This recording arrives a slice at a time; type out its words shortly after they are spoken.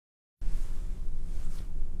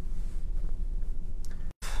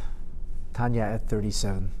Tanya at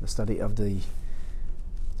 37, the study of the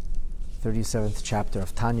 37th chapter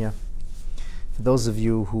of Tanya. For those of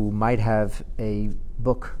you who might have a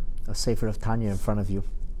book, a Sefer of Tanya in front of you,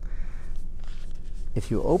 if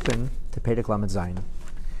you open to Perek Lamed Zayin,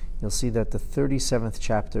 you'll see that the 37th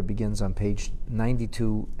chapter begins on page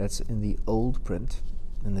 92. That's in the old print,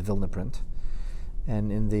 in the Vilna print.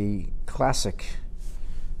 And in the classic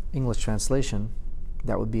English translation,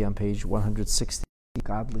 that would be on page 160.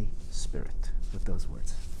 Godly spirit, with those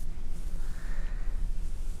words.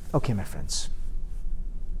 Okay, my friends.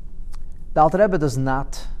 The Alter Rebbe does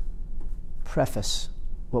not preface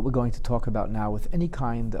what we're going to talk about now with any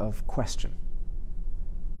kind of question.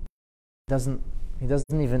 He doesn't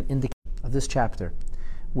even indicate of this chapter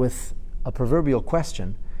with a proverbial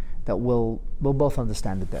question that we'll both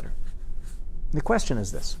understand it better. The question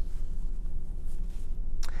is this.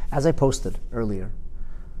 As I posted earlier,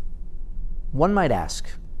 one might ask,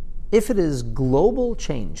 if it is global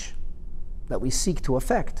change that we seek to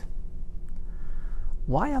affect,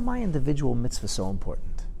 why are my individual mitzvahs so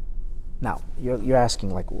important? Now, you're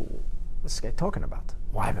asking, like, what's this guy talking about?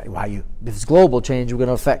 Why you? If it's global change, we're going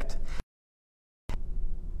to affect.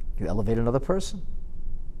 You elevate another person.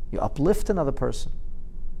 You uplift another person.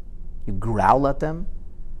 You growl at them.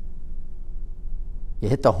 You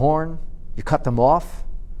hit the horn. You cut them off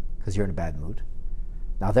because you're in a bad mood.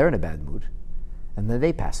 Now they're in a bad mood. And then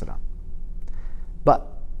they pass it on. But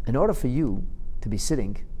in order for you to be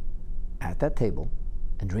sitting at that table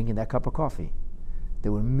and drinking that cup of coffee,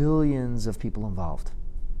 there were millions of people involved.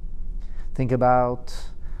 Think about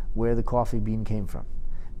where the coffee bean came from.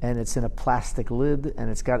 And it's in a plastic lid, and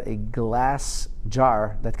it's got a glass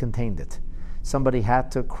jar that contained it. Somebody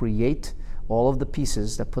had to create all of the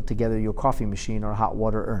pieces that put together your coffee machine or hot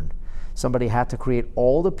water urn. Somebody had to create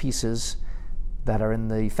all the pieces that are in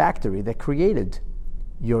the factory that created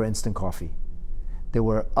your instant coffee. There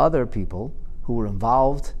were other people who were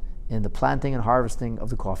involved in the planting and harvesting of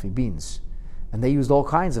the coffee beans. And they used all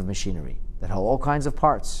kinds of machinery that had all kinds of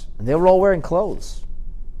parts. And they were all wearing clothes.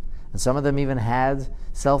 And some of them even had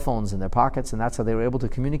cell phones in their pockets, and that's how they were able to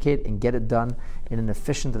communicate and get it done in an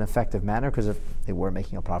efficient and effective manner, because if they were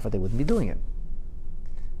making a profit, they wouldn't be doing it.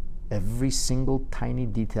 Every single tiny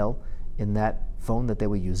detail in that phone that they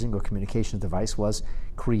were using or communications device was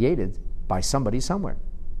created by somebody somewhere.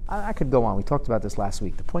 I could go on. We talked about this last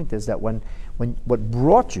week. The point is that when what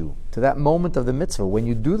brought you to that moment of the mitzvah, when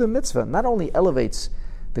you do the mitzvah, not only elevates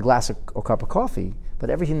the glass or cup of coffee, but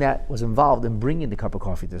everything that was involved in bringing the cup of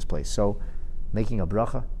coffee to this place. So making a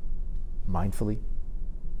bracha, mindfully,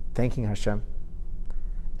 thanking Hashem,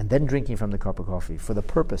 and then drinking from the cup of coffee for the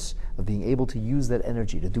purpose of being able to use that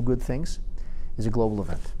energy to do good things is a global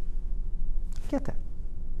event. Get that.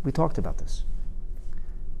 We talked about this.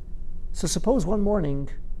 So suppose one morning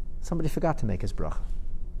somebody forgot to make his bracha.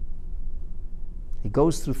 He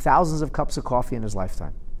goes through thousands of cups of coffee in his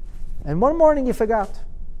lifetime. And one morning he forgot.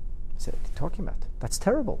 I said, what are you talking about? That's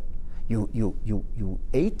terrible. You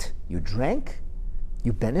ate, you drank,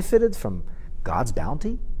 you benefited from God's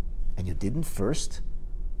bounty, and you didn't first,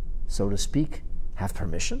 so to speak, have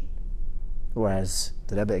permission? Whereas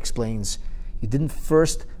the Rebbe explains, you didn't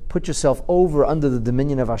first put yourself over under the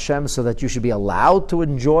dominion of Hashem so that you should be allowed to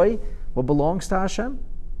enjoy what belongs to Hashem?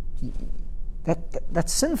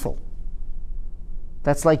 That's sinful.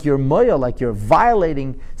 That's like you're moya, like you're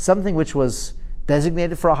violating something which was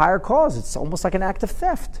designated for a higher cause. It's almost like an act of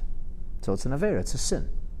theft. So it's an avera, it's a sin.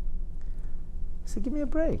 I said, give me a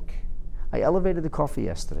break. I elevated the coffee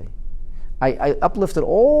yesterday. I uplifted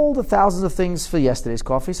all the thousands of things for yesterday's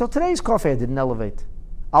coffee, so today's coffee I didn't elevate.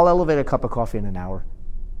 I'll elevate a cup of coffee in an hour.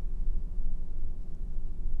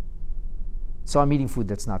 So I'm eating food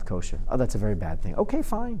that's not kosher. Oh, that's a very bad thing. Okay,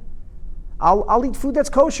 fine. I'll eat food that's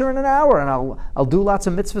kosher in an hour, and I'll do lots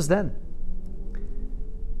of mitzvahs then.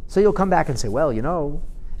 So you'll come back and say, well, you know,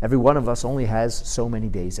 every one of us only has so many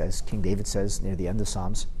days, as King David says near the end of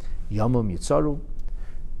Psalms, Yomim Yitzaru.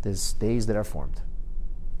 There's days that are formed.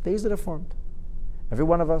 Days that are formed. Every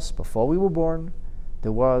one of us, before we were born,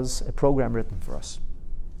 there was a program written for us.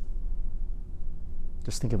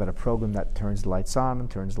 Just think about a program that turns the lights on and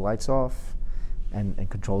turns the lights off and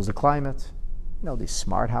controls the climate. You know, these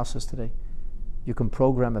smart houses today. You can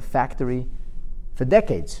program a factory for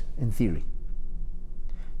decades, in theory.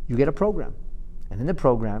 You get a program. And in the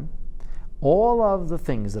program, all of the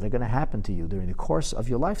things that are going to happen to you during the course of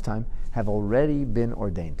your lifetime have already been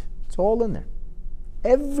ordained. It's all in there.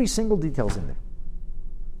 Every single detail's in there.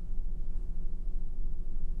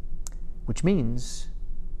 Which means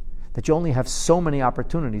that you only have so many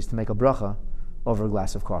opportunities to make a bracha over a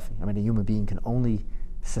glass of coffee. I mean, a human being can only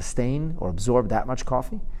sustain or absorb that much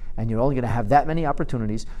coffee, and you're only going to have that many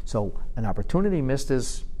opportunities. So an opportunity missed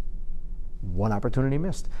is one opportunity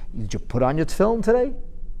missed. Did you put on your tefillin today?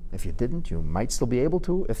 If you didn't, you might still be able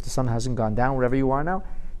to if the sun hasn't gone down wherever you are now.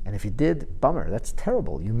 And if you did, bummer, that's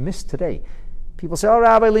terrible. You missed today. People say, oh,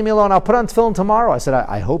 Rabbi, leave me alone. I'll put on tefillin tomorrow. I said,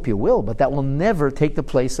 I hope you will, but that will never take the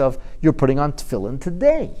place of you're putting on tefillin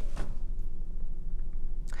today.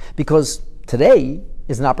 Because today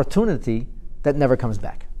is an opportunity that never comes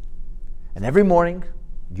back. And every morning,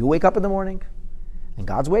 you wake up in the morning, and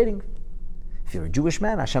God's waiting. If you're a Jewish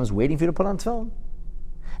man, Hashem's waiting for you to put on tefillin.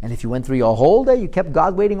 And if you went through your whole day, you kept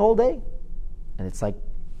God waiting all day, and it's like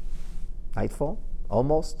nightfall,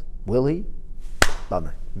 almost. Will he?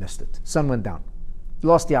 Bummer, missed it. Sun went down.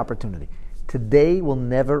 Lost the opportunity. Today will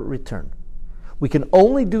never return. We can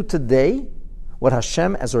only do today what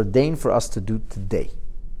Hashem has ordained for us to do today.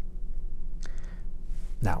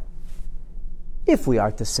 Now, if we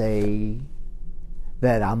are to say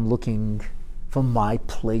that I'm looking for my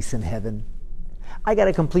place in heaven, I got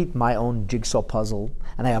to complete my own jigsaw puzzle,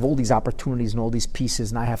 and I have all these opportunities and all these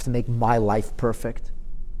pieces, and I have to make my life perfect.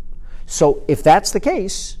 So if that's the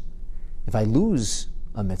case, if I lose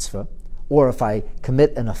a mitzvah, or if I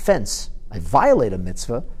commit an offense, I violate a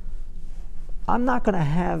mitzvah, I'm not going to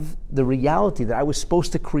have the reality that I was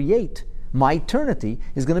supposed to create. My eternity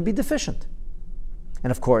is going to be deficient. And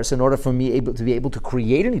of course, in order for me to be able to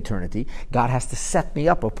create an eternity, God has to set me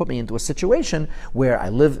up or put me into a situation where I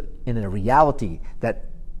live in a reality that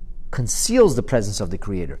conceals the presence of the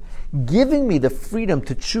Creator, giving me the freedom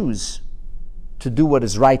to choose to do what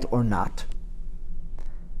is right or not.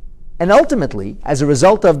 And ultimately, as a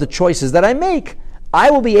result of the choices that I make, I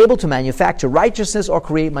will be able to manufacture righteousness or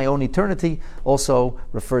create my own eternity, also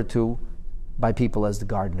referred to by people as the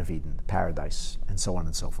Garden of Eden, the paradise, and so on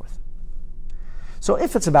and so forth. So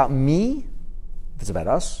if it's about me, if it's about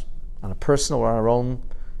us, on a personal or our own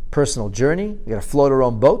personal journey, we got to float our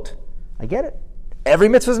own boat, I get it. Every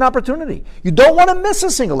mitzvah is an opportunity. You don't want to miss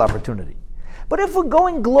a single opportunity. But if we're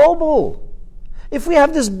going global, if we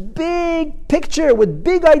have this big picture with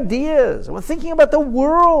big ideas, and we're thinking about the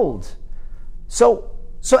world, so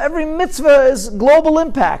every mitzvah is global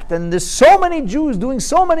impact, and there's so many Jews doing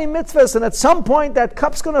so many mitzvahs, and at some point that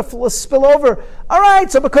cup's going to spill over. All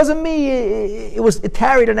right, so because of me, it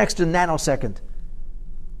tarried an extra nanosecond.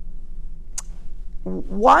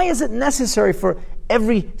 Why is it necessary for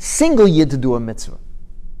every single yid to do a mitzvah?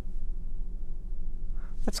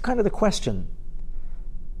 That's kind of the question.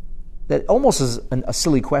 That almost is a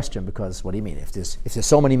silly question, because what do you mean? If there's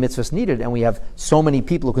so many mitzvahs needed and we have so many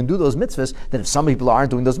people who can do those mitzvahs, then if some people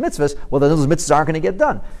aren't doing those mitzvahs, well, then those mitzvahs aren't going to get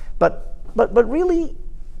done. But really,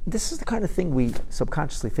 this is the kind of thing we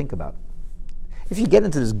subconsciously think about. If you get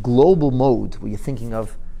into this global mode where you're thinking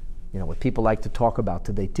of, what people like to talk about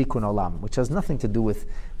today, tikkun olam, which has nothing to do with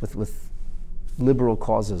liberal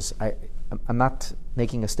causes. I'm not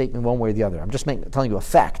making a statement one way or the other. I'm just telling you a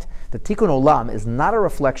fact. The tikkun olam is not a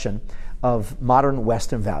reflection of modern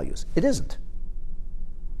Western values. It isn't.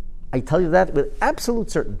 I tell you that with absolute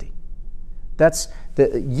certainty. That's the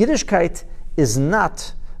Yiddishkeit is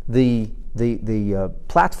not the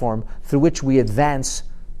platform through which we advance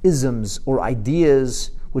isms or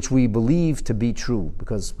ideas which we believe to be true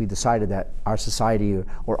because we decided that our society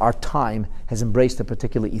or our time has embraced a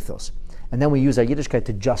particular ethos. And then we use our Yiddishkeit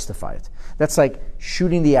to justify it. That's like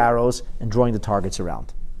shooting the arrows and drawing the targets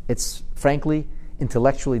around. It's frankly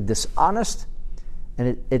intellectually dishonest,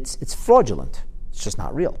 and it's fraudulent. It's just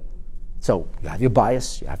not real. So you have your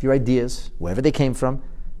bias, you have your ideas, wherever they came from.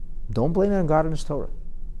 Don't blame it on God and His Torah.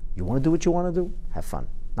 You want to do what you want to do? Have fun.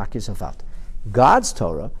 Knock yourself out. God's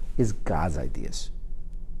Torah is God's ideas.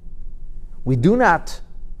 We do not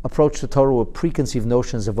approach the Torah with preconceived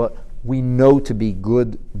notions of what we know to be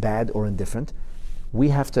good, bad, or indifferent. We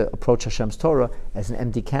have to approach Hashem's Torah as an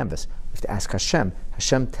empty canvas. We have to ask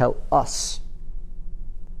Hashem, tell us.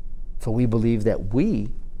 For we believe that we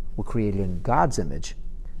were created in God's image,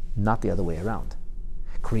 not the other way around.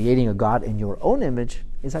 Creating a God in your own image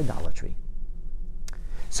is idolatry.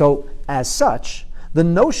 So, as such, the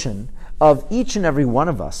notion of each and every one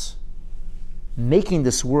of us making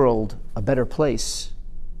this world a better place,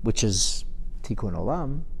 which is tikkun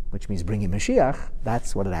olam, which means bringing Mashiach,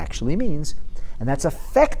 that's what it actually means, and that's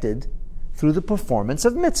affected through the performance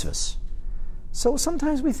of mitzvahs. So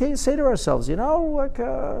sometimes we say to ourselves,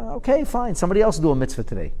 okay, fine, somebody else will do a mitzvah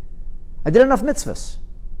today. I did enough mitzvahs.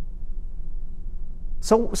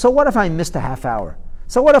 So what if I missed a half hour?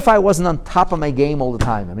 So what if I wasn't on top of my game all the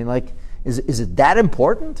time? I mean, is it that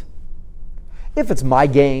important? If it's my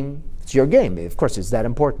game, it's your game. Of course, it's that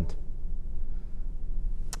important.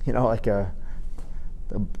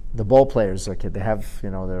 the ball players, like they have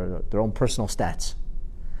their own personal stats.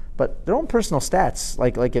 But their own personal stats,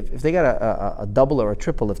 like if they got a double or a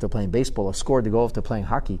triple if they're playing baseball, or scored to go if they're playing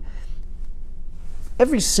hockey,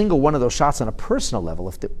 every single one of those shots on a personal level,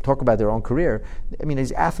 if they talk about their own career, I mean,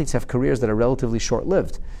 these athletes have careers that are relatively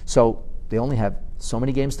short-lived. So they only have so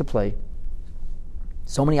many games to play,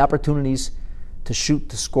 so many opportunities to shoot,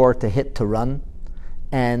 to score, to hit, to run,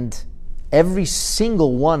 and every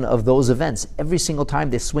single one of those events, every single time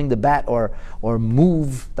they swing the bat or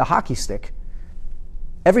move the hockey stick,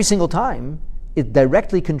 every single time it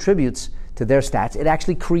directly contributes to their stats. It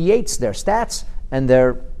actually creates their stats and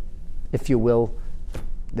their, if you will,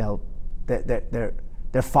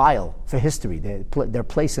 their file for history, their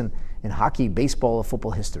place in hockey, baseball, or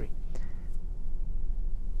football history.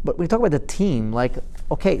 But when you talk about the team, like,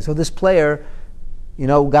 okay, so this player,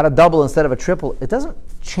 got a double instead of a triple. It doesn't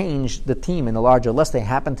change the team in the larger, unless they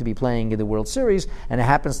happen to be playing in the World Series and it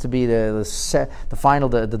happens to be the final,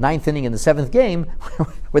 the ninth inning in the seventh game,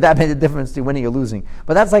 where that made a difference to winning or losing.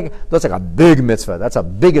 But that's like a big mitzvah. That's a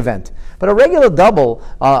big event. But a regular double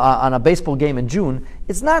on a baseball game in June,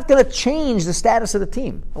 it's not going to change the status of the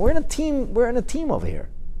team. We're in a team over here.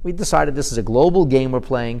 We decided this is a global game we're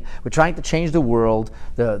playing. We're trying to change the world.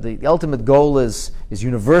 The ultimate goal is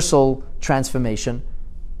universal transformation.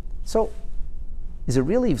 So, is it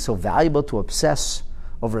really so valuable to obsess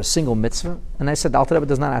over a single mitzvah? And I said, Alter Rebbe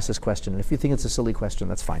does not ask this question. And if you think it's a silly question,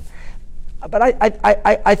 that's fine. But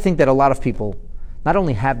I think that a lot of people not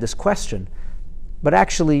only have this question, but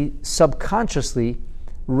actually subconsciously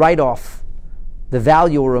write off the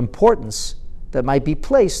value or importance that might be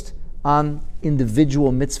placed on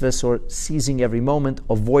individual mitzvahs, or seizing every moment,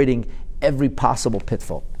 avoiding every possible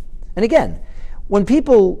pitfall. And again, when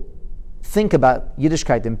people think about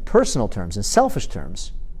Yiddishkeit in personal terms, in selfish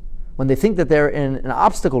terms, when they think that they're in an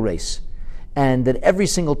obstacle race and that every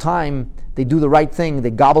single time they do the right thing,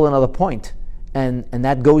 they gobble another point, and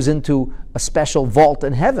that goes into a special vault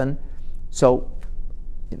in heaven, so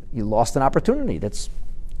you lost an opportunity.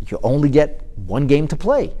 You only get one game to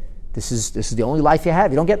play. This is the only life you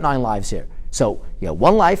have. You don't get 9 lives here. So you have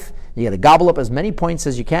one life, you got to gobble up as many points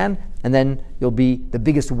as you can, and then you'll be the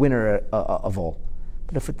biggest winner of all.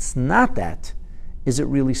 But if it's not that, is it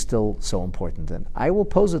really still so important? And I will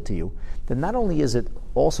pose it to you that not only is it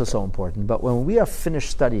also so important, but when we are finished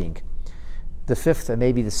studying the 5th and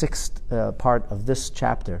maybe the 6th part of this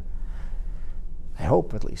chapter, I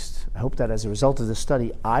hope that as a result of this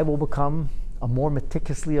study, I will become a more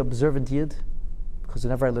meticulously observant Yid, because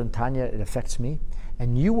whenever I learn Tanya, it affects me.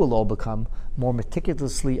 And you will all become more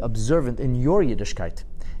meticulously observant in your Yiddishkeit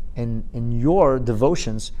and in your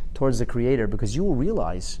devotions towards the Creator, because you will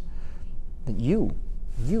realize that you,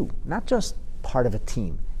 not just part of a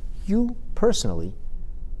team, you personally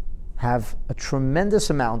have a tremendous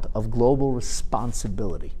amount of global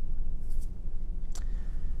responsibility.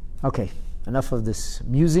 Okay, enough of this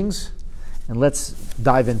musings, and let's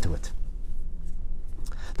dive into it.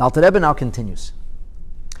 The Alter Rebbe now continues.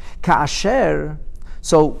 Ka'asher,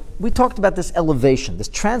 so we talked about this elevation, this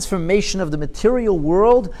transformation of the material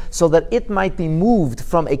world so that it might be moved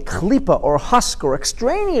from a klipa or husk or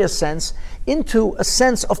extraneous sense into a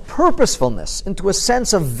sense of purposefulness, into a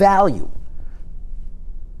sense of value.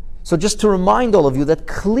 So just to remind all of you that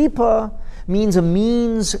klipa means a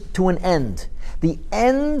means to an end. The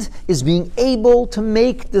end is being able to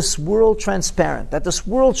make this world transparent, that this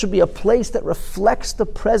world should be a place that reflects the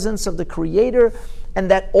presence of the Creator, and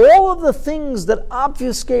that all of the things that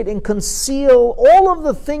obfuscate and conceal, all of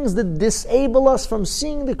the things that disable us from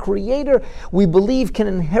seeing the Creator, we believe can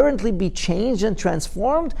inherently be changed and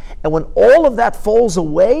transformed. And when all of that falls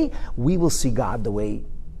away, we will see God the way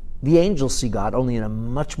the angels see God, only in a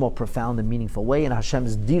much more profound and meaningful way, and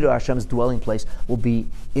Hashem's dira, Hashem's dwelling place, will be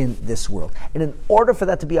in this world. And in order for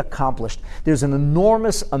that to be accomplished, there's an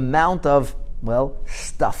enormous amount of,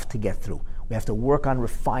 stuff to get through. We have to work on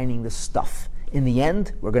refining the stuff. In the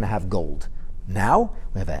end, we're going to have gold. Now,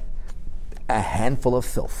 we have a handful of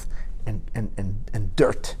filth and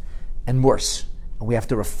dirt and worse. And we have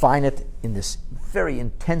to refine it in this very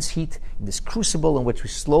intense heat, in this crucible in which we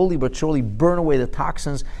slowly but surely burn away the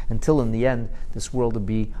toxins until in the end, this world will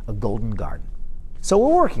be a golden garden. So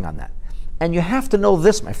we're working on that. And you have to know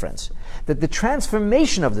this, my friends, that the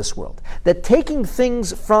transformation of this world, that taking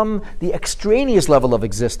things from the extraneous level of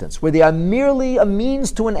existence, where they are merely a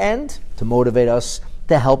means to an end, to motivate us,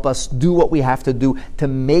 to help us do what we have to do, to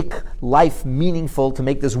make life meaningful, to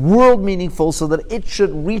make this world meaningful so that it should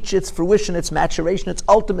reach its fruition, its maturation, its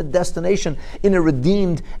ultimate destination in a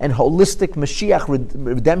redeemed and holistic Mashiach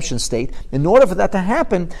redemption state. In order for that to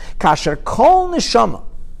happen, kasher kol neshama.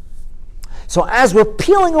 So as we're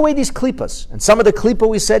peeling away these klippas, and some of the klippa,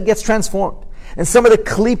 we said, gets transformed, and some of the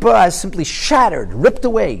klippa is simply shattered, ripped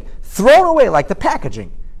away, thrown away like the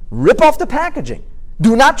packaging. Rip off the packaging.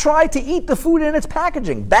 Do not try to eat the food in its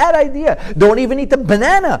packaging. Bad idea. Don't even eat the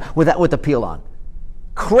banana with the peel on.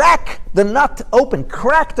 Crack the nut open,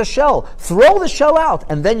 crack the shell, throw the shell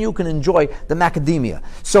out, and then you can enjoy the macadamia.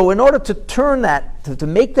 So in order to turn that, to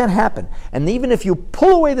make that happen, and even if you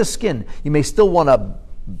pull away the skin, you may still want to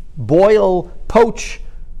boil, poach,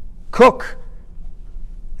 cook,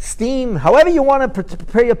 steam, however you want to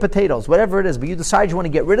prepare your potatoes, whatever it is, but you decide you want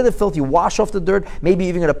to get rid of the filth, you wash off the dirt, maybe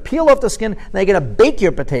you're going to peel off the skin, now you're going to bake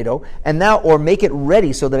your potato, and now, or make it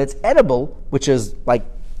ready so that it's edible, which is like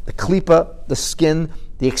the klipa, the skin,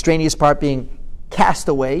 the extraneous part being cast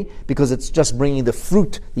away because it's just bringing the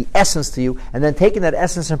fruit, the essence to you, and then taking that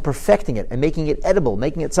essence and perfecting it and making it edible,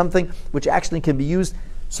 making it something which actually can be used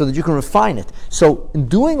so that you can refine it. So in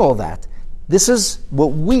doing all that, this is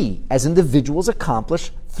what we as individuals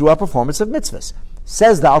accomplish through our performance of mitzvahs.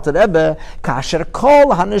 Says the Alter Rebbe, Kasher kol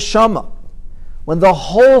haneshama, when the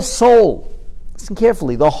whole soul, listen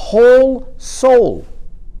carefully, the whole soul,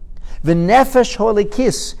 v'nefesh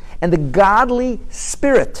holikis, and the godly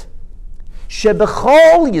spirit,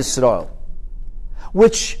 shebechol Yisrael,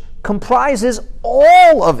 which comprises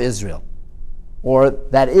all of Israel, or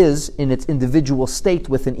that is, in its individual state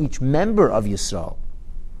within each member of Yisrael,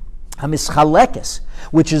 hamischalekes,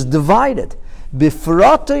 which is divided,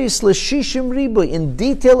 bifratos l'shishim ribu, in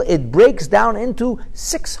detail it breaks down into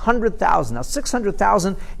 600,000. Now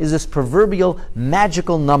 600,000 is this proverbial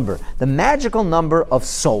magical number, the magical number of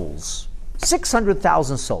souls.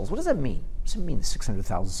 600,000 souls. What does that mean? What does it mean,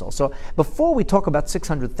 600,000 souls? So before we talk about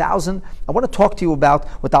 600,000, I want to talk to you about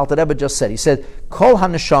what Alter Rebbe just said. He said, Kol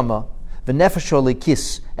ha-neshama v'nefesh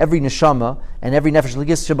holikis, every neshama and every nefesh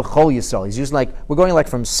holikis shebechol Yisrael. He's using we're going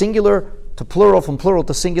from singular to plural, from plural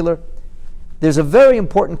to singular. There's a very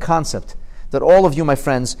important concept that all of you, my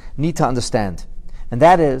friends, need to understand. And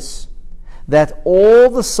that is that all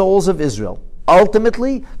the souls of Israel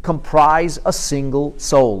ultimately comprise a single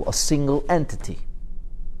soul, a single entity.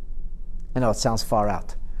 I know it sounds far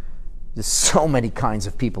out. There's so many kinds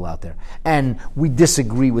of people out there, and we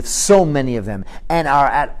disagree with so many of them, and are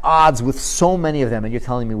at odds with so many of them, and you're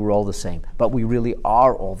telling me we're all the same, but we really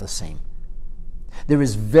are all the same. There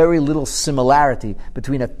is very little similarity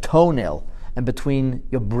between a toenail and between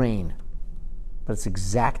your brain, but it's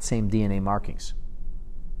exact same DNA markings.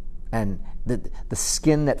 And the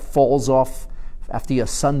skin that falls off after your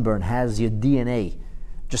sunburn has your DNA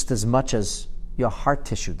just as much as your heart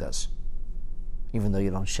tissue does, even though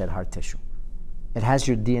you don't shed heart tissue. It has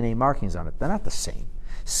your DNA markings on it. They're not the same.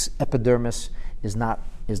 Epidermis is not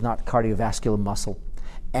cardiovascular muscle,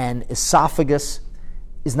 and esophagus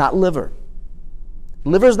is not liver.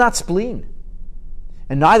 Liver is not spleen,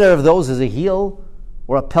 and neither of those is a heel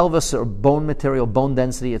or a pelvis or bone material, bone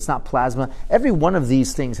density. It's not plasma. Every one of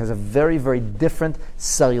these things has a very, very different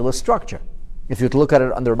cellular structure. If you were to look at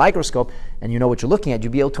it under a microscope and you know what you're looking at,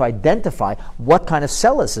 you'd be able to identify what kind of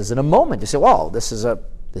cell this is in a moment. You say, well, this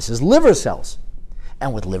is liver cells.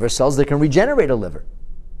 And with liver cells, they can regenerate a liver.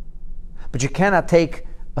 But you cannot take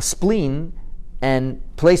a spleen and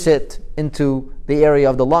place it into the area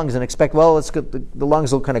of the lungs and expect, well, the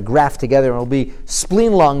lungs will kind of graft together and it'll be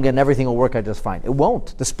spleen lung and everything will work out just fine. It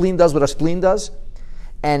won't. The spleen does what a spleen does.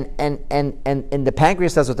 And the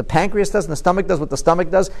pancreas does what the pancreas does, and the stomach does what the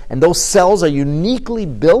stomach does, and those cells are uniquely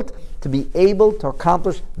built to be able to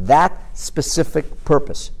accomplish that specific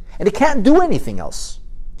purpose. And it can't do anything else.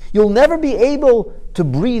 You'll never be able to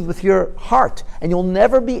breathe with your heart, and you'll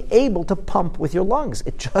never be able to pump with your lungs.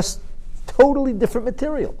 It's just totally different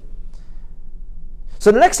material.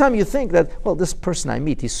 So the next time you think that, well, this person I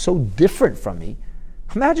meet, he's so different from me,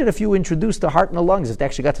 imagine if you introduced the heart and the lungs, if they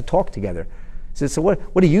actually got to talk together. So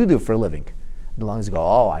what do you do for a living? The lungs go,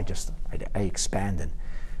 I expand,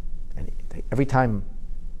 and every time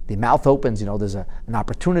the mouth opens, there's an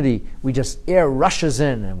opportunity. Air rushes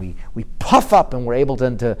in, and we puff up, and we're able to,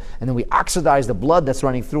 and then we oxidize the blood that's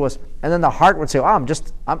running through us. And then the heart would say, I'm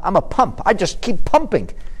a pump. I just keep pumping.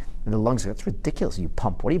 And the lungs go, that's ridiculous. You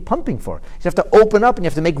pump. What are you pumping for? You have to open up, and you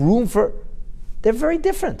have to make room for. They're very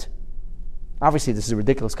different. Obviously, this is a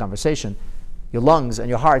ridiculous conversation. Your lungs and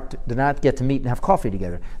your heart do not get to meet and have coffee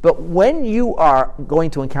together. But when you are going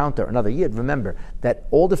to encounter another yid, remember that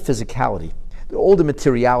all the physicality, all the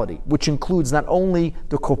materiality, which includes not only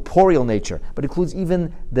the corporeal nature, but includes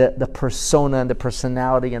even the persona and the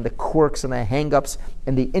personality and the quirks and the hang-ups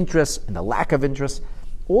and the interests and the lack of interest,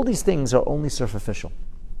 all these things are only superficial.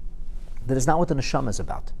 That is not what the neshama is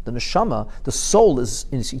about. The neshama, the soul, is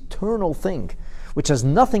an eternal thing, which has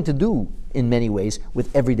nothing to do, in many ways,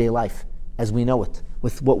 with everyday life as we know it,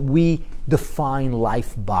 with what we define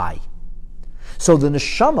life by. So the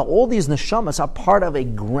neshama, all these neshamas are part of a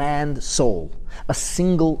grand soul, a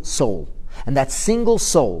single soul. And that single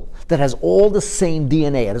soul that has all the same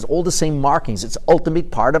DNA, it has all the same markings, it's ultimately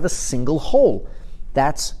part of a single whole.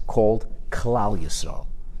 That's called Klal Yisrael.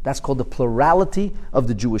 That's called the plurality of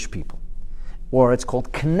the Jewish people. Or it's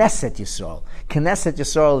called Knesset Yisrael. Knesset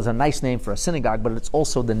Yisrael is a nice name for a synagogue, but it's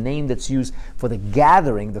also the name that's used for the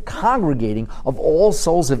gathering, the congregating of all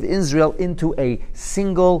souls of Israel into a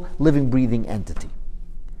single living, breathing entity.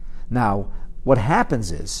 Now, what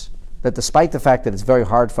happens is that despite the fact that it's very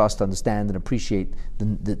hard for us to understand and appreciate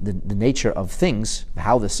the nature of things,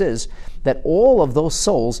 how this is, that all of those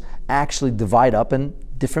souls actually divide up in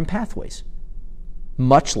different pathways,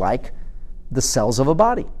 much like the cells of a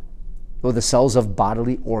body, or the cells of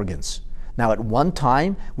bodily organs. Now, at one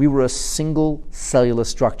time, we were a single cellular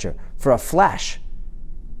structure for a flash,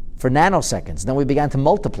 for nanoseconds. Then we began to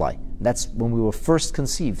multiply. That's when we were first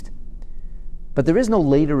conceived. But there is no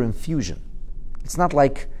later infusion. It's not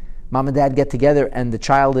like mom and dad get together and the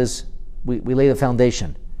child is, we lay the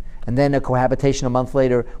foundation. And then a cohabitation a month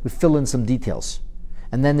later, we fill in some details.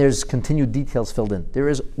 And then there's continued details filled in. There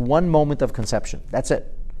is one moment of conception. That's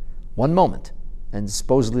it. One moment. And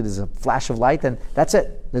supposedly there's a flash of light, and that's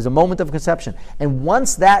it. There's a moment of conception. And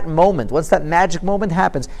once that magic moment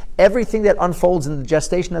happens, everything that unfolds in the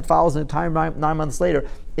gestation that follows in the time 9 months later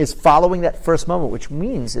is following that first moment, which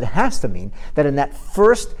means, it has to mean, that in that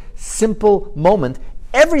first simple moment,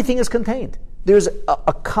 everything is contained. There's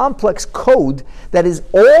a complex code that is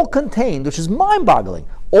all contained, which is mind-boggling,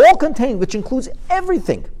 all contained, which includes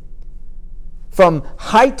everything. From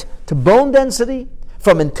height to bone density,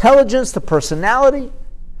 from intelligence to personality,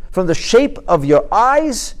 from the shape of your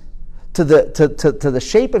eyes to the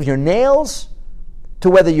shape of your nails, to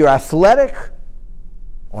whether you're athletic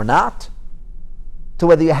or not, to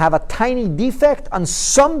whether you have a tiny defect on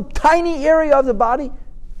some tiny area of the body,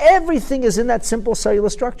 everything is in that simple cellular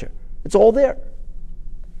structure. It's all there.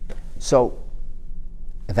 So,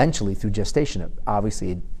 eventually, through gestation, obviously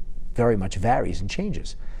it very much varies and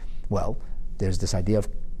changes. Well, there's this idea of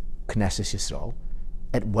Knesset Yisrael.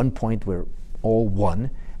 At one point, we're all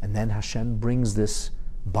one, and then Hashem brings this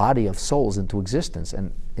body of souls into existence,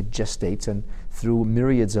 and it gestates, and through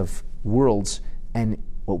myriads of worlds and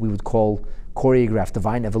what we would call choreographed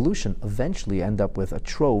divine evolution, eventually end up with a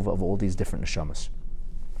trove of all these different neshamas.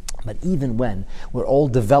 But even when we're all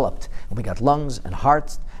developed, and we got lungs and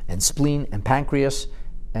heart and spleen and pancreas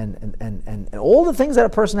and all the things that a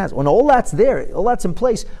person has, when all that's there, all that's in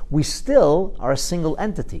place, we still are a single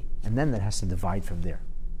entity. And then that has to divide from there.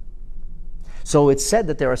 So it's said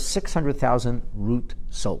that there are 600,000 root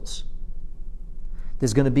souls.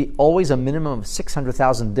 There's going to be always a minimum of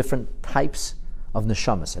 600,000 different types of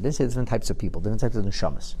neshamas. I didn't say different types of people, different types of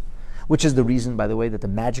neshamas. Which is the reason, by the way, that the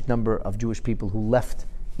magic number of Jewish people who left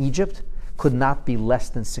Egypt could not be less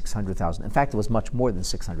than 600,000. In fact, it was much more than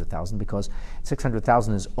 600,000, because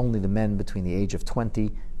 600,000 is only the men between the age of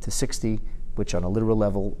 20 to 60, which on a literal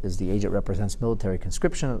level is the age that represents military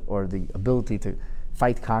conscription, or the ability to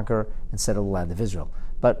fight, conquer, and settle the land of Israel.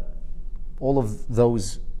 But all of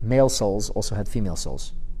those male souls also had female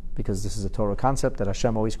souls, because this is a Torah concept that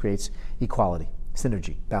Hashem always creates equality,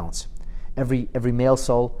 synergy, balance. Every male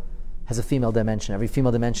soul has a female dimension. Every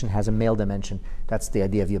female dimension has a male dimension. That's the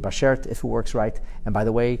idea of Yibashert, if it works right. And by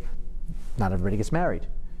the way, not everybody gets married.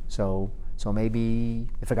 So maybe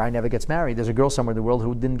if a guy never gets married, there's a girl somewhere in the world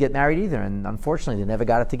who didn't get married either, and unfortunately they never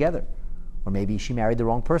got it together. Or maybe she married the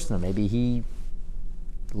wrong person, or maybe he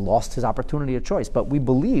lost his opportunity of choice. But we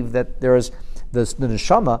believe that there is the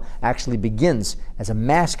neshama actually begins as a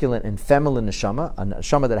masculine and feminine neshama, a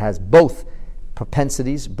neshama that has both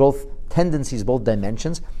propensities, both tendencies, both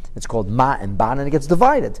dimensions. It's called ma and ban, and it gets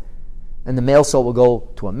divided. And the male soul will go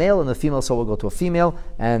to a male, and the female soul will go to a female,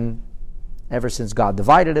 and ever since God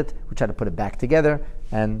divided it, we try to put it back together,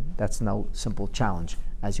 and that's no simple challenge,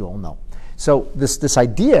 as you all know. So this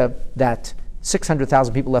idea that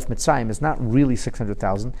 600,000 people left Mitzrayim is not really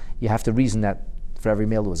 600,000. You have to reason that for every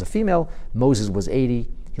male there was a female. Moses was 80.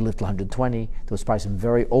 He lived to 120. There was probably some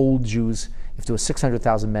very old Jews. If there was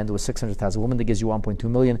 600,000 men, there was 600,000 women. That gives you 1.2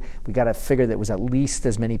 million. We got to figure that it was at least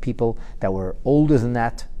as many people that were older than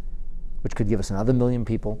that, which could give us another million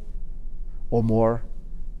people or more.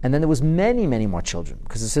 And then there was many, many more children,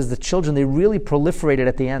 because it says the children, they really proliferated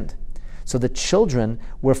at the end. So the children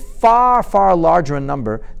were far, far larger in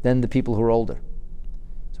number than the people who were older.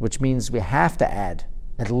 So which means we have to add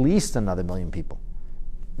at least another million people.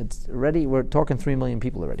 It's already, we're talking 3 million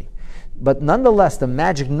people already. But nonetheless, the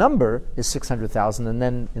magic number is 600,000, and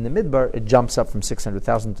then in the Midbar, it jumps up from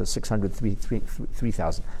 600,000 to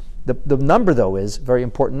 603,000. The number, though, is a very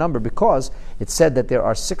important number because it said that there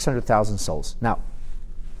are 600,000 souls. Now,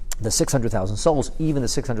 the 600,000 souls, even the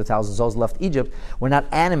 600,000 souls left Egypt, were not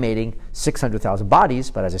animating 600,000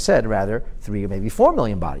 bodies, but as I said, rather 3 or maybe 4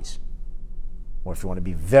 million bodies. Or if you want to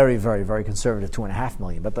be very, very, very conservative, 2.5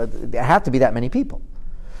 million. But there have to be that many people.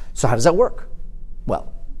 So how does that work?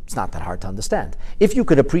 Well, it's not that hard to understand. If you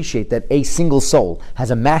could appreciate that a single soul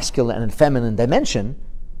has a masculine and feminine dimension,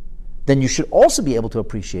 then you should also be able to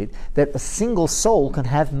appreciate that a single soul can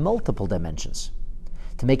have multiple dimensions.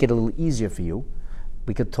 To make it a little easier for you,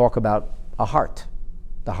 we could talk about a heart.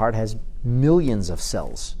 The heart has millions of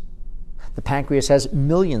cells. The pancreas has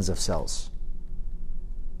millions of cells.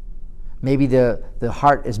 Maybe the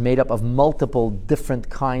heart is made up of multiple different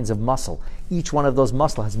kinds of muscle. Each one of those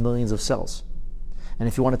muscle has millions of cells. And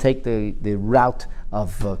if you want to take the route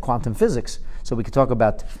of quantum physics, so we could talk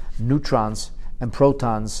about neutrons and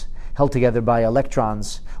protons held together by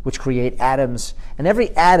electrons, which create atoms. And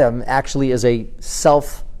every atom actually is a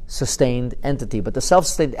self-sustained entity, but the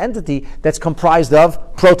self-sustained entity that's comprised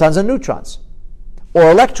of protons and neutrons, or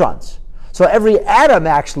electrons. So every atom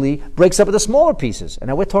actually breaks up into smaller pieces. And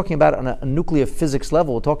now we're talking about on a nuclear physics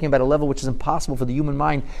level. We're talking about a level which is impossible for the human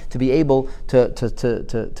mind to be able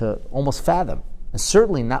to almost fathom. And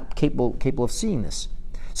certainly not capable of seeing this.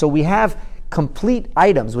 So we have complete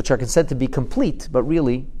items which are considered to be complete, but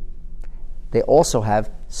really they also have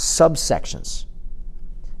subsections.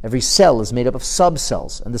 Every cell is made up of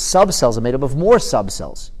subcells, and the subcells are made up of more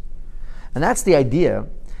subcells. And that's the idea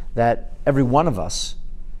that every one of us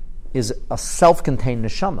is a self-contained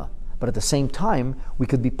neshama, but at the same time we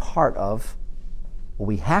could be part of, or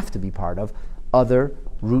we have to be part of, other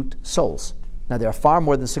root souls. Now, there are far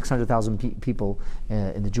more than 600,000 people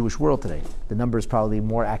in the Jewish world today. The number is probably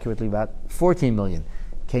more accurately about 14 million.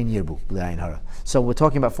 So we're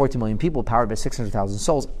talking about 14 million people powered by 600,000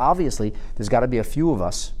 souls. Obviously, there's got to be a few of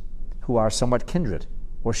us who are somewhat kindred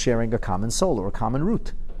or sharing a common soul or a common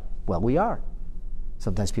root. Well, we are.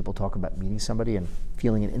 Sometimes people talk about meeting somebody and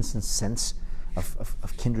feeling an instant sense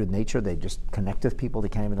of kindred nature. They just connect with people. They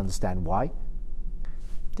can't even understand why.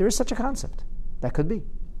 There is such a concept. That could be.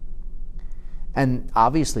 And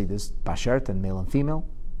obviously there's bashert and male and female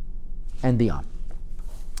and beyond.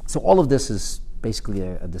 So all of this is basically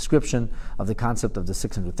a description of the concept of the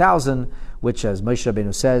 600,000, which, as Moshe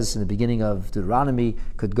Rabbeinu says in the beginning of Deuteronomy,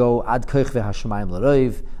 could go ad koich v'hashamayim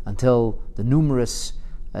l'roiv, until the numerous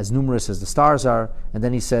as the stars are. And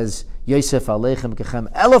then he says, Yosef aleichem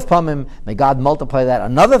kechem elef pamim, may God multiply that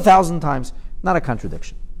another 1,000 times. Not a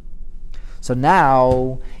contradiction. So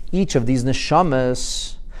now each of these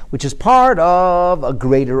neshamas, which is part of a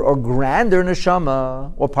greater or grander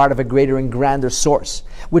neshama, or part of a greater and grander source,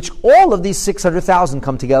 which all of these 600,000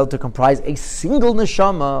 come together to comprise a single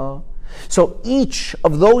neshama. So each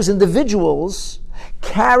of those individuals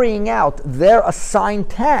carrying out their assigned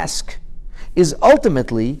task is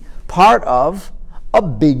ultimately part of a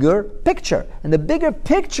bigger picture. And the bigger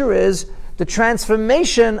picture is the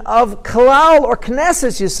transformation of Klal or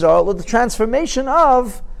Knesset Yisrael, or the transformation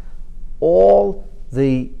of all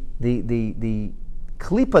the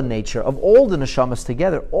klipa nature of all the neshamas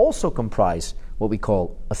together also comprise what we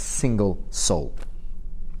call a single soul.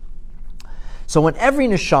 So when every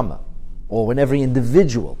neshama, or when every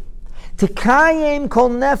individual, tikayim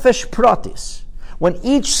kol nefesh pratis, when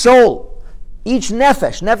each soul, each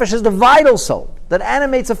nefesh is the vital soul that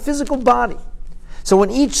animates a physical body. So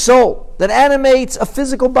when each soul that animates a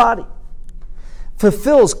physical body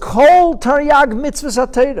fulfills kol taryag mitzvahs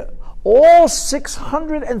HaTorah, all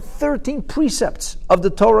 613 precepts of the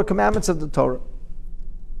Torah, commandments of the Torah.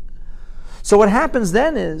 So what happens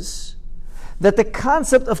then is that the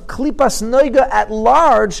concept of klipas noiga at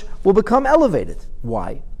large will become elevated.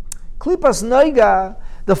 Why? Klipas noiga,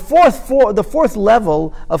 the fourth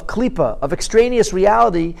level of klipa, of extraneous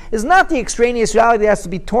reality, is not the extraneous reality that has to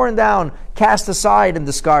be torn down, cast aside, and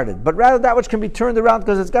discarded, but rather that which can be turned around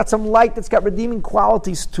because it's got some light that's got redeeming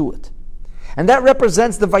qualities to it. And that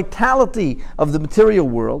represents the vitality of the material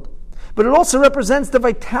world, but it also represents the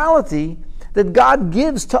vitality that God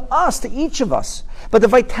gives to us, to each of us. But the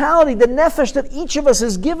vitality, the nefesh that each of us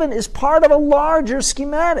is given is part of a larger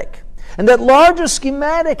schematic. And that larger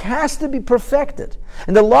schematic has to be perfected.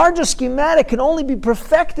 And the larger schematic can only be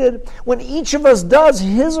perfected when each of us does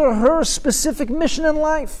his or her specific mission in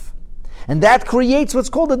life. And that creates what's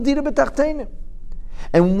called a dira b'tachtenim.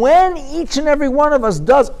 And when each and every one of us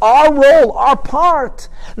does our role, our part,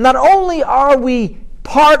 not only are we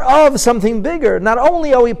part of something bigger. Not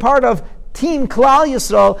only are we part of Team Klal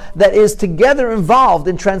Yisrael that is together involved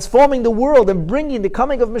in transforming the world and bringing the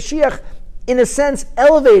coming of Mashiach, in a sense,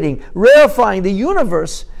 elevating, rarefying the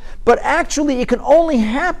universe, but actually it can only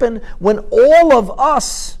happen when all of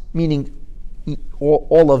us, meaning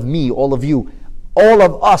all of me, all of you, all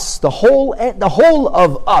of us, the whole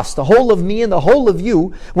of us, the whole of me and the whole of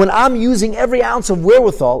you, when I'm using every ounce of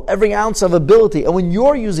wherewithal, every ounce of ability, and when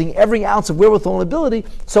you're using every ounce of wherewithal and ability,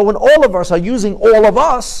 so when all of us are using all of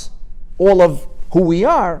us, all of who we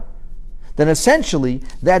are, then essentially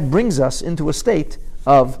that brings us into a state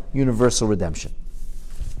of universal redemption.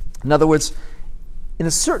 In other words, in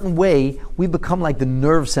a certain way, we become like the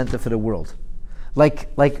nerve center for the world. Like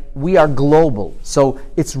we are global. So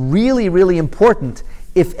it's really, really important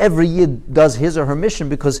if every Yid does his or her mission,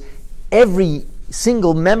 because every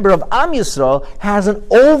single member of Am Yisrael has an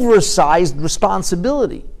oversized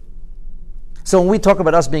responsibility. So when we talk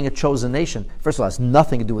about us being a chosen nation, first of all, it has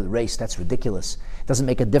nothing to do with race. That's ridiculous. It doesn't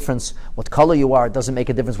make a difference what color you are. It doesn't make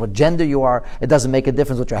a difference what gender you are. It doesn't make a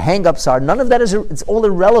difference what your hang-ups are. None of that it's all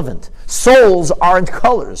irrelevant. Souls aren't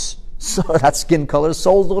colors. So that's skin colors.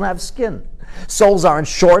 Souls don't have skin. Souls aren't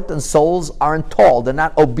short and souls aren't tall. They're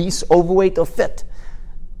not obese, overweight, or fit.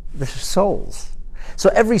 They're souls. So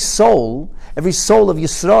every soul of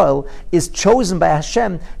Yisrael is chosen by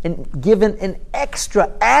Hashem and given an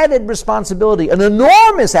extra added responsibility, an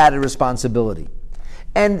enormous added responsibility.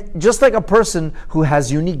 And just like a person who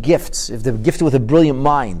has unique gifts, if they're gifted with a brilliant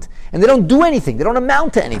mind, and they don't do anything, they don't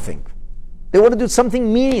amount to anything. They want to do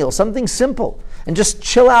something menial, something simple, and just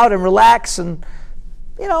chill out and relax and,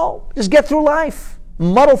 just get through life,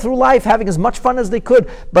 muddle through life, having as much fun as they could.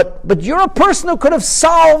 But you're a person who could have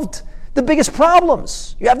solved the biggest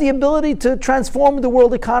problems. You have the ability to transform the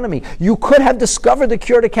world economy. You could have discovered the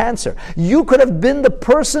cure to cancer. You could have been the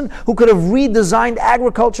person who could have redesigned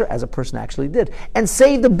agriculture, as a person actually did, and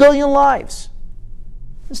saved 1 billion lives.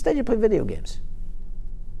 Instead, you play video games.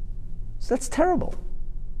 So that's terrible.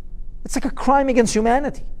 It's like a crime against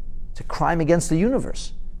humanity. It's a crime against the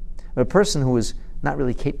universe. But a person who is not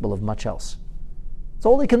really capable of much else. It's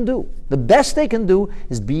all they can do. The best they can do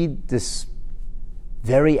is be this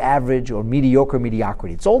very average or mediocre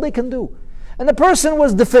mediocrity. It's all they can do. And the person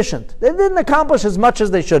was deficient. They didn't accomplish as much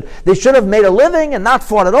as they should. They should have made a living and not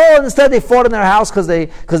fought at all. And instead, they fought in their house because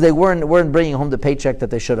they weren't bringing home the paycheck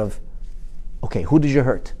that they should have. Okay, who did you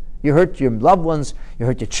hurt? You hurt your loved ones. You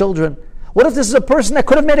hurt your children. What if this is a person that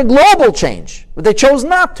could have made a global change, but they chose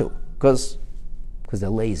not to because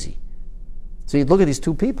they're lazy? So you look at these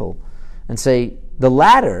two people and say, the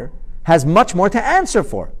latter has much more to answer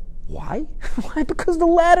for. Why? Why? Because the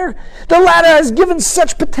latter has given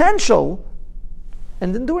such potential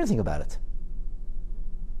and didn't do anything about it.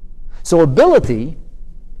 So ability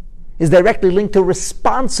is directly linked to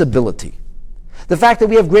responsibility. The fact that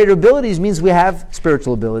we have greater abilities means we have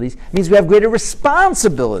spiritual abilities, means we have greater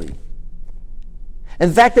responsibility. And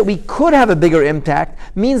the fact that we could have a bigger impact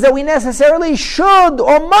means that we necessarily should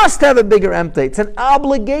or must have a bigger impact. It's an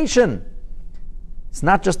obligation. It's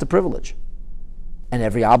not just a privilege. And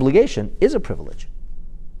every obligation is a privilege.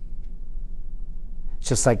 It's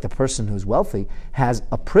just like the person who's wealthy has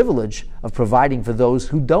a privilege of providing for those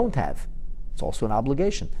who don't have. It's also an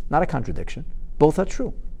obligation, not a contradiction. Both are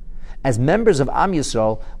true. As members of Am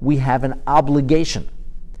Yisrael, we have an obligation.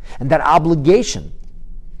 And that obligation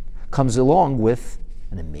comes along with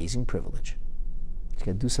an amazing privilege. You got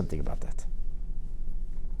to do something about that.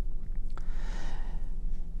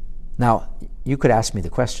 Now, you could ask me the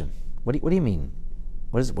question, what do you mean?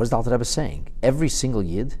 What is the Alter Rebbe saying? Every single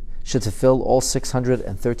Yid should fulfill all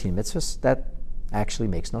 613 mitzvahs? That actually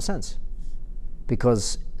makes no sense.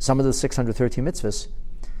 Because some of the 613 mitzvahs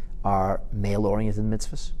are male-oriented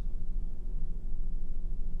mitzvahs.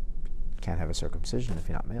 You can't have a circumcision if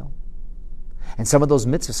you're not male. And some of those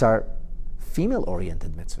mitzvahs are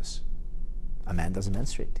female-oriented mitzvahs. A man doesn't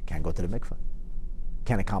menstruate, can't go to the mikveh,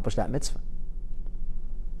 can't accomplish that mitzvah.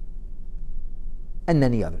 And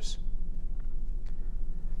many others.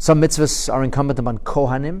 Some mitzvahs are incumbent upon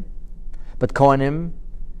Kohanim, but Kohanim,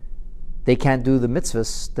 they can't do the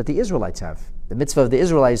mitzvahs that the Israelites have. The mitzvah of the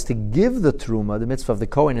Israelites is to give the truma, the mitzvah of the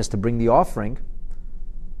Kohen is to bring the offering.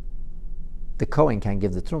 The Kohen can't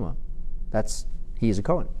give the truma. He is a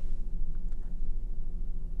Kohen.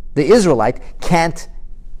 The Israelite can't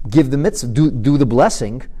give the mitzvah, do the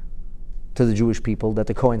blessing to the Jewish people that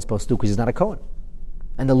the Kohen is supposed to do because he's not a Kohen.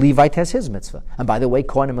 And the Levite has his mitzvah. And by the way,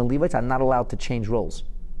 Kohanim and Levites are not allowed to change roles.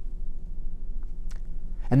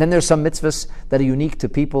 And then there's some mitzvahs that are unique to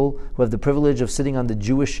people who have the privilege of sitting on the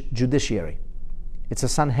Jewish judiciary. It's a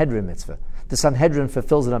Sanhedrin mitzvah. The Sanhedrin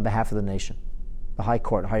fulfills it on behalf of the nation. the high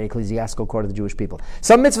court, high ecclesiastical court of the Jewish people.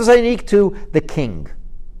 Some mitzvahs are unique to the king.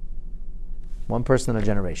 One person in a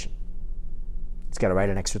generation. He's got to write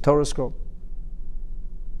an extra Torah scroll.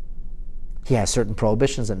 He has certain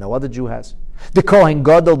prohibitions that no other Jew has. The Kohen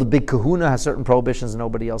Gadol, the big kahuna, has certain prohibitions that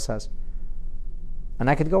nobody else has. And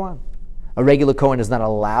I could go on. A regular Kohen is not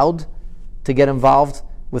allowed to get involved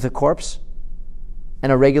with a corpse.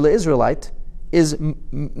 And a regular Israelite is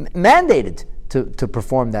mandated to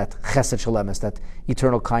perform that chesed shalemus, that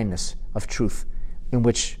eternal kindness of truth, in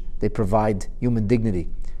which they provide human dignity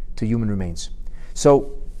to human remains.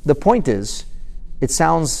 So the point is, it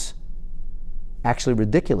sounds actually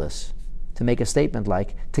ridiculous to make a statement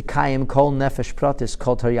like Tekayim kol nefesh pratis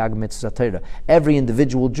kol taryag mitzvah Torah. Every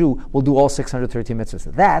individual Jew will do all 613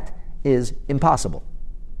 mitzvahs. That is impossible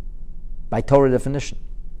by Torah definition.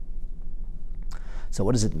 So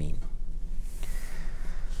what does it mean?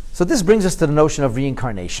 So this brings us to the notion of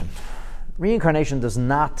reincarnation. Reincarnation does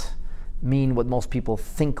not mean what most people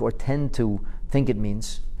think or tend to think it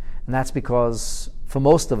means. And that's because for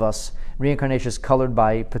most of us, reincarnation is colored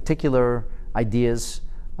by particular ideas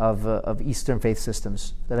of Eastern faith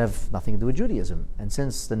systems that have nothing to do with Judaism. And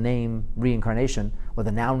since the name reincarnation, or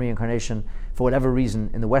the noun reincarnation, for whatever reason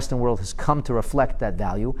in the Western world has come to reflect that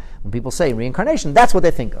value, when people say reincarnation, that's what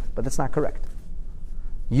they think of. But that's not correct.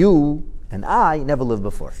 You and I never lived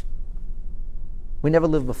before. We never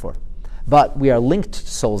lived before. But we are linked to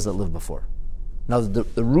souls that lived before. Now,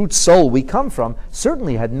 the root soul we come from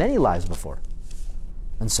certainly had many lives before.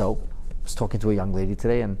 And so, I was talking to a young lady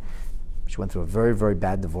today, and she went through a very, very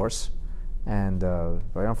bad divorce, and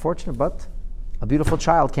very unfortunate, but a beautiful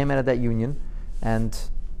child came out of that union, and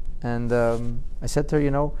I said to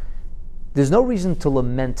her, there's no reason to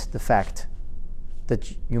lament the fact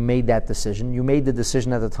that you made that decision. You made the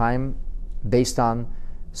decision at the time based on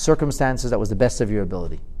circumstances that was the best of your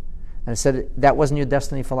ability. And I said, that wasn't your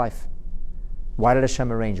destiny for life. Why did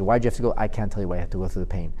Hashem arrange it? Why did you have to go? I can't tell you why you have to go through the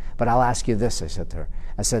pain. But I'll ask you this, I said to her.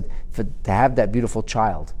 I said, to have that beautiful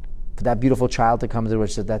child, for that beautiful child to come to her,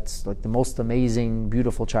 she said, that's like the most amazing,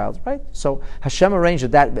 beautiful child, right? So Hashem arranged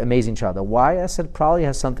that amazing child. Why? I said, probably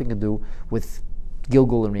has something to do with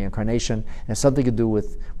Gilgul and reincarnation, and has something to do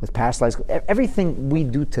with past lives. Everything we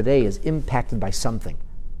do today is impacted by something.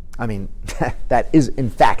 I mean, that is in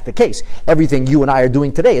fact the case. Everything you and I are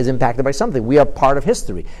doing today is impacted by something. We are part of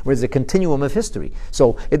history. We're a continuum of history.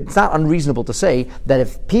 So it's not unreasonable to say that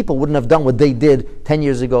if people wouldn't have done what they did 10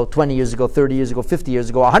 years ago, 20 years ago, 30 years ago, 50 years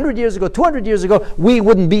ago, 100 years ago, 200 years ago, we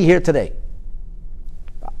wouldn't be here today.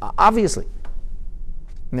 Obviously.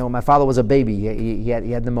 When my father was a baby, he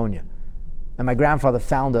had pneumonia. And my grandfather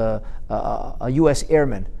found a U.S.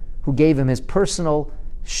 airman who gave him his personal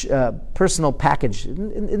package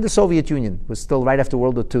in the Soviet Union. It was still right after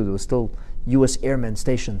World War II. There was still U.S. airmen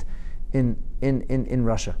stationed in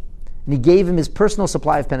Russia. And he gave him his personal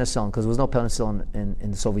supply of penicillin, because there was no penicillin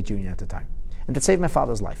in the Soviet Union at the time. And that saved my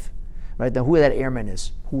father's life. Right? Now, who that airman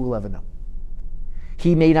is, who will ever know?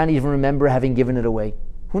 He may not even remember having given it away.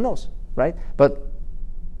 Who knows? Right? But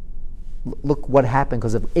look what happened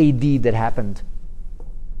because of a deed that happened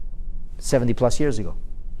 70 plus years ago.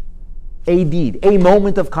 A deed, a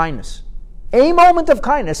moment of kindness. A moment of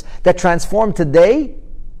kindness that transformed today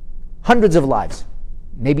hundreds of lives.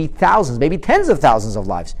 Maybe thousands, maybe tens of thousands of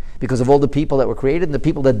lives because of all the people that were created and the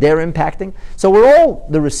people that they're impacting. So we're all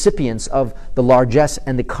the recipients of the largesse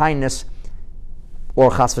and the kindness,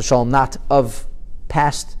 or chas v'shalom, not of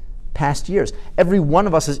past years. Every one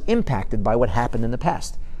of us is impacted by what happened in the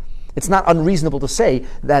past. It's not unreasonable to say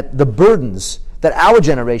that the burdens that our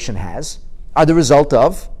generation has are the result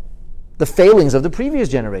of the failings of the previous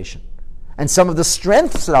generation. And some of the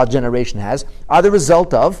strengths that our generation has are the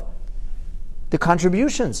result of the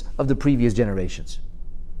contributions of the previous generations.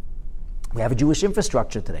 We have a Jewish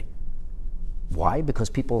infrastructure today. Why? Because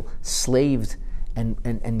people slaved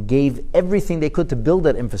and gave everything they could to build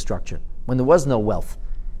that infrastructure when there was no wealth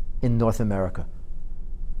in North America.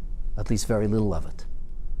 At least very little of it.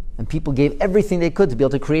 And people gave everything they could to be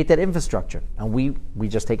able to create that infrastructure. And we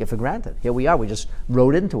just take it for granted. Here we are, we just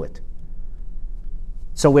rode into it.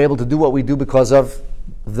 So we're able to do what we do because of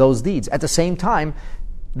those deeds. At the same time,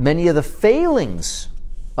 many of the failings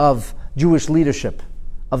of Jewish leadership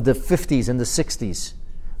of the 50s and the 60s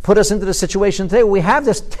put us into the situation today where we have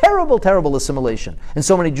this terrible, terrible assimilation and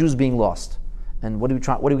so many Jews being lost. And what are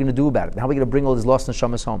we going to do about it? How are we going to bring all these lost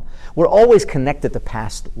neshamas home? We're always connected to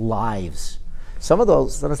past lives. Some of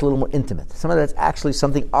those, that's a little more intimate. Some of that's actually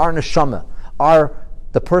something our neshama,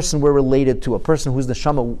 the person we're related to, a person whose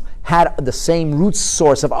neshama had the same root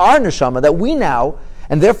source of our neshama that we now,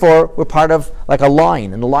 And therefore, we're part of like a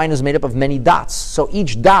line, and the line is made up of many dots. So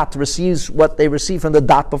each dot receives what they received from the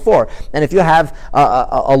dot before. And if you have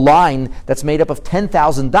a line that's made up of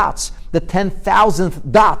 10,000 dots, the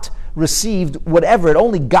 10,000th dot received whatever. It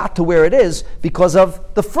only got to where it is because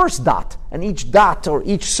of the first dot. And each dot or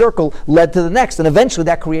each circle led to the next. And eventually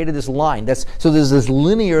that created this line. So there's this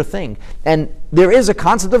linear thing. And there is a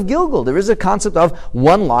concept of Gilgul. There is a concept of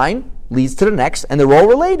one line leads to the next, and they're all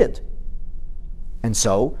related. And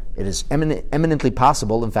so it is eminently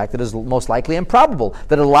possible, in fact it is most likely and probable,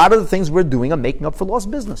 that a lot of the things we're doing are making up for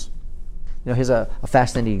lost business. Here's a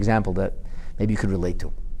fascinating example that maybe you could relate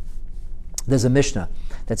to. There's a Mishnah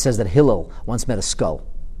that says that Hillel once met a skull.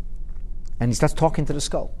 And he starts talking to the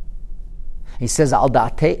skull. He says, Al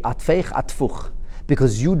da'atei atfeich atfuch.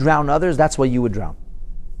 Because you drown others, that's why you would drown.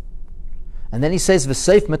 And then he says,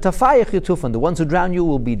 V'seif metafayich yutufan. The ones who drown you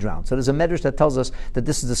will be drowned. So there's a medrash that tells us that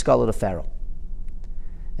this is the skull of the Pharaoh.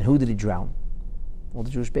 And who did he drown? All the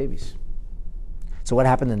Jewish babies. So what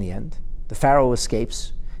happened in the end? The Pharaoh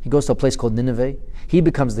escapes. He goes to a place called Nineveh. He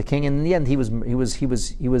becomes the king, and in the end, he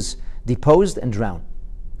was deposed and drowned.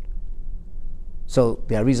 So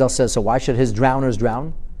the Arizal says, so why should his drowners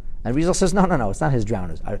drown? And Arizal says, no, it's not his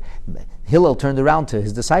drowners. Hillel turned around to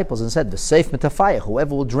his disciples and said, "V'seif metafayich,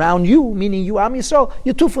 whoever will drown you, meaning you, Am Yisrael,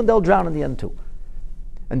 Yutufun, they'll drown in the end too."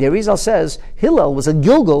 And the Arizal says, Hillel was a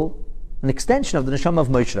Gilgul, an extension of the neshama of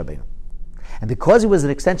Moshe Rabbeinu. And because he was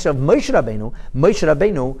an extension of Moshe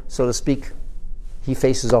Rabbeinu, so to speak, he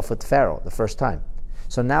faces off with Pharaoh the first time.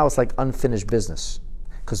 So now it's like unfinished business,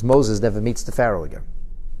 because Moses never meets the Pharaoh again.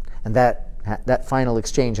 And that final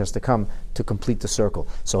exchange has to come to complete the circle.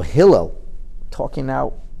 So Hillel, talking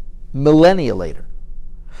now millennia later,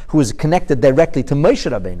 who is connected directly to Moshe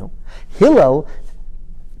Rabbeinu, Hillel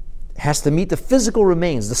has to meet the physical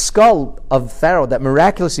remains, the skull of Pharaoh that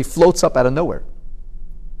miraculously floats up out of nowhere.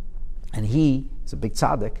 And he is a big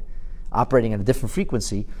tzaddik, operating at a different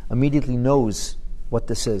frequency, immediately knows what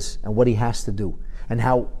this is and what he has to do, and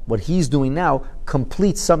how what he's doing now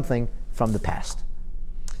completes something from the past.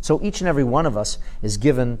 So each and every one of us is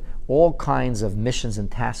given all kinds of missions and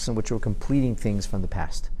tasks in which we're completing things from the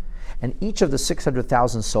past. And each of the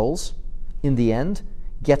 600,000 souls, in the end,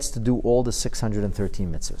 gets to do all the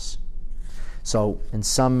 613 mitzvahs. So in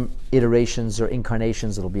some iterations or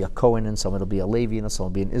incarnations, it'll be a Kohen, and some it'll be a Levi, and some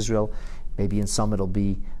it'll be in Israel. Maybe in some it'll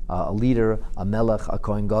be a leader, a Melech, a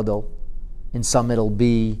Kohen Gadol. In some it'll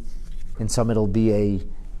be a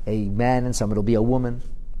man, and some it'll be a woman,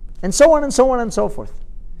 and so on and so on and so forth.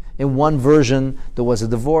 In one version, there was a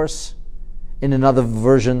divorce. In another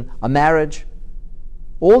version, a marriage.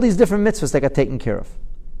 All these different mitzvahs that got taken care of.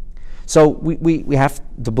 So we have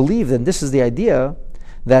to believe, and this is the idea,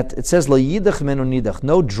 that it says, Lo yidach menu nidach,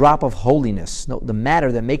 no drop of holiness, the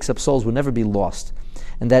matter that makes up souls will never be lost.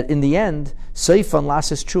 And that in the end, seifan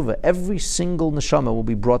lasis tshuva, every single neshama will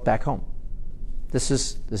be brought back home. That's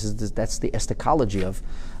the eschatology of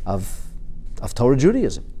Torah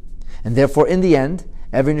Judaism. And therefore, in the end,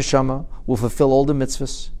 every neshama will fulfill all the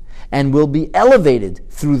mitzvahs and will be elevated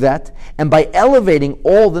through that. And by elevating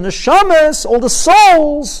all the neshamas, all the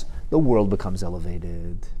souls, the world becomes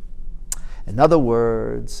elevated. In other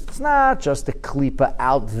words, it's not just a klipa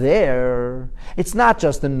out there. It's not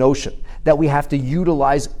just the notion that we have to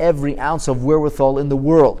utilize every ounce of wherewithal in the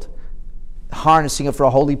world, harnessing it for a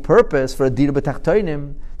holy purpose, for a dira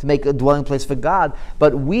b'tachtonim, to make a dwelling place for God.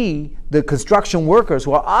 But we, the construction workers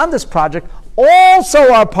who are on this project,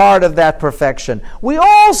 also are part of that perfection. We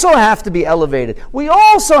also have to be elevated. We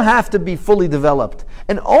also have to be fully developed.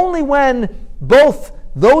 And only when both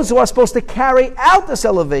those who are supposed to carry out this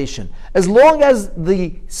elevation, as long as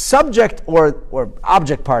the subject or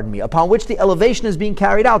object, upon which the elevation is being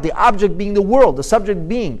carried out, the object being the world, the subject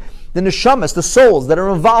being the neshamas, the souls that are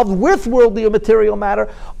involved with worldly or material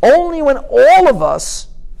matter, only when all of us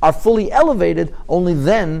are fully elevated, only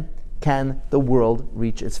then can the world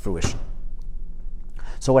reach its fruition.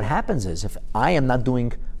 So what happens is, if I am not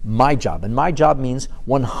doing my job, and my job means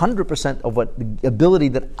 100% of what the ability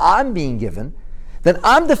that I'm being given, then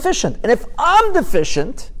I'm deficient. And if I am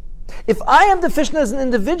deficient as an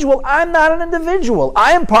individual, I'm not an individual.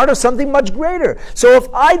 I am part of something much greater. So if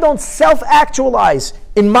I don't self-actualize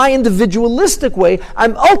in my individualistic way,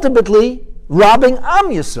 I'm ultimately robbing Am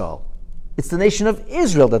Yisrael. It's the nation of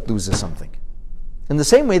Israel that loses something. In the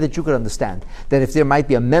same way that you could understand that if there might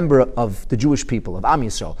be a member of the Jewish people, of Am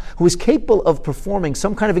Yisrael, who is capable of performing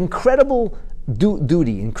some kind of incredible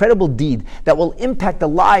duty, incredible deed that will impact the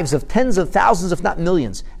lives of tens of thousands, if not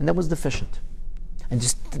millions, and that was deficient, and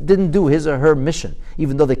just didn't do his or her mission,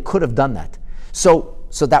 even though they could have done that. So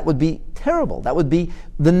that would be terrible. That would be,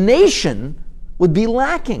 the nation would be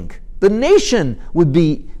lacking. The nation would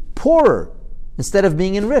be poorer instead of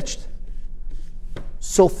being enriched.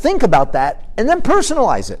 So think about that and then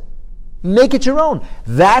personalize it. Make it your own.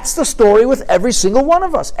 That's the story with every single one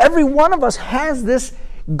of us. Every one of us has this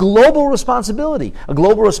global responsibility. A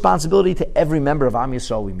global responsibility to every member of Am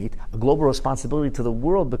Yisrael we meet. A global responsibility to the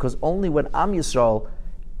world, because only when Am Yisrael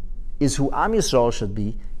is who Am Yisrael should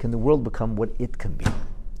be, can the world become what it can be.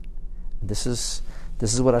 This is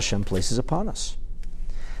what Hashem places upon us.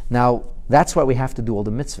 Now, that's why we have to do all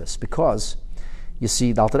the mitzvahs, because you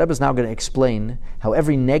see, the Alter Rebbe is now going to explain how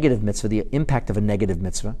every negative mitzvah, the impact of a negative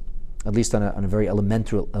mitzvah, at least on a very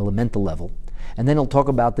elemental level, and then he'll talk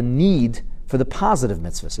about the need for the positive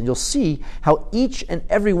mitzvahs. And you'll see how each and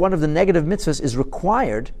every one of the negative mitzvahs is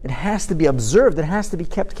required. It has to be observed. It has to be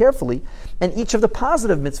kept carefully. And each of the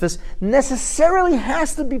positive mitzvahs necessarily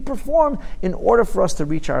has to be performed in order for us to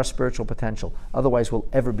reach our spiritual potential. Otherwise, we'll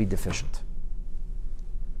ever be deficient.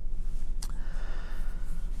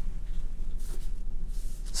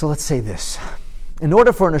 So let's say this. In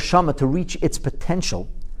order for a neshama to reach its potential,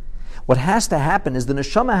 what has to happen is the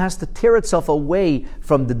neshama has to tear itself away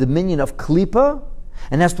from the dominion of klipa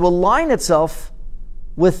and has to align itself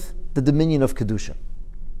with the dominion of kedusha.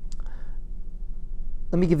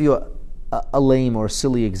 Let me give you a lame or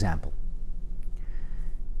silly example.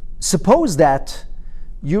 Suppose that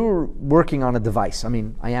you're working on a device. I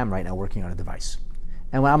mean, I am right now working on a device.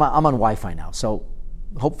 And I'm on Wi-Fi now. So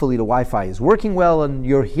hopefully the Wi-Fi is working well and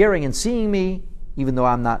you're hearing and seeing me, even though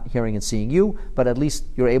I'm not hearing and seeing you, but at least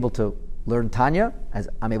you're able to learn Tanya, as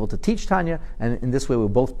I'm able to teach Tanya, and in this way we'll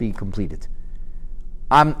both be completed.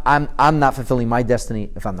 I'm not fulfilling my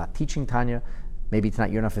destiny if I'm not teaching Tanya. Maybe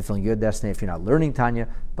tonight you're not fulfilling your destiny if you're not learning Tanya.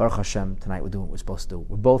 Baruch Hashem, tonight we're doing what we're supposed to do.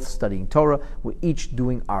 We're both studying Torah. We're each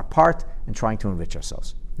doing our part and trying to enrich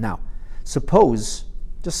ourselves. Now,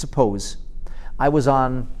 just suppose, I was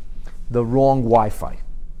on the wrong Wi-Fi.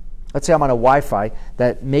 Let's say I'm on a Wi-Fi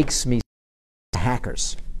that makes me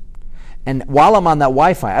hackers. And while I'm on that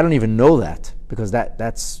Wi-Fi, I don't even know that, because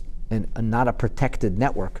that's not a protected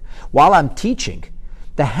network. While I'm teaching,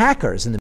 the hackers in the